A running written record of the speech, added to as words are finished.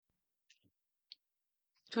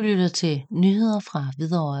Du lytter til Nyheder fra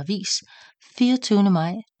Hvidovre Avis 24.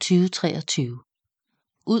 maj 2023.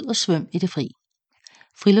 Ud og svøm i det fri.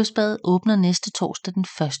 Friluftsbadet åbner næste torsdag den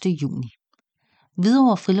 1. juni.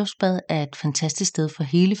 Hvidovre Friluftsbad er et fantastisk sted for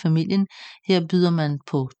hele familien. Her byder man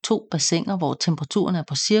på 2 bassiner, hvor temperaturen er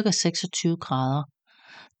på ca. 26 grader.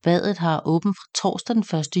 Badet har åbent fra torsdag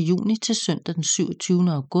den 1. juni til søndag den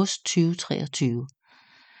 27. august 2023.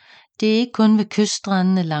 Det er ikke kun ved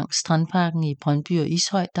kyststrandene langs strandparken i Brøndby og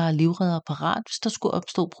Ishøj, der er livreddere parat, hvis der skulle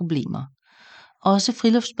opstå problemer. Også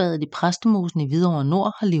Friluftsbadet i Præstemosen i Hvidovre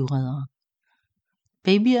Nord har livreddere.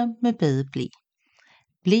 Babyer med badeblæ.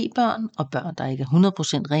 Blæbørn og børn, der ikke er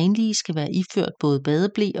 100% renlige, skal være iført både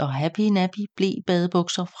badeblæ og happy nappy blæ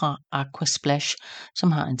badebukser fra Aqua Splash,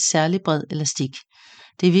 som har en særlig bred elastik.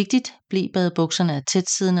 Det er vigtigt, blæbadebukserne er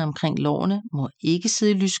tætsiddende omkring lårene, må ikke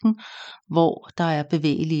sidde i lysken, hvor der er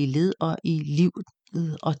bevægelige led og i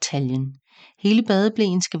livet og taljen. Hele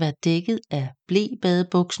badeblæen skal være dækket af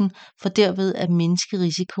blæbadebuksen, for derved at mindske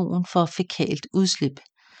risikoen for fækalt udslip.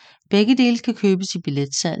 Begge dele kan købes i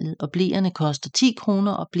billetsalget, og blæerne koster 10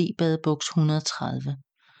 kroner og blæbadebuks 130.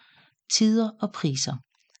 Tider og priser.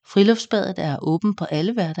 Friluftsbadet er åben på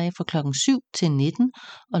alle hverdage fra kl. 7 til 19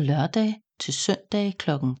 og lørdag til søndag kl.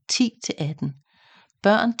 10 til 18.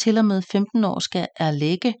 Børn til og med 15 år skal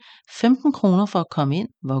erlægge 15 kroner for at komme ind,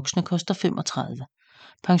 voksne koster 35.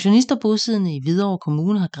 Pensionister bosiddende i Hvidovre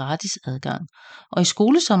Kommune har gratis adgang, og i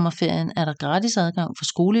skolesommerferien er der gratis adgang for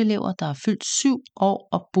skoleelever, der er fyldt 7 år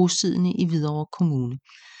og bosiddende i Hvidovre Kommune.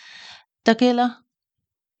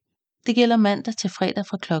 Det gælder mandag til fredag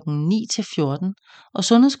fra kl. 9 til 14, og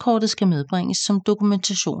sundhedskortet skal medbringes som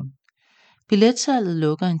dokumentation. Billetsalget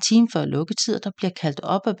lukker en time før lukketid, og der bliver kaldt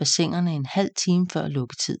op af bassinerne en halv time før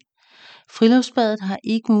lukketid. Friluftsbadet har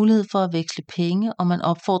ikke mulighed for at veksle penge, og man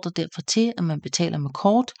opfordrer derfor til, at man betaler med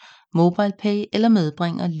kort, MobilePay eller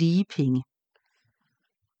medbringer lige penge.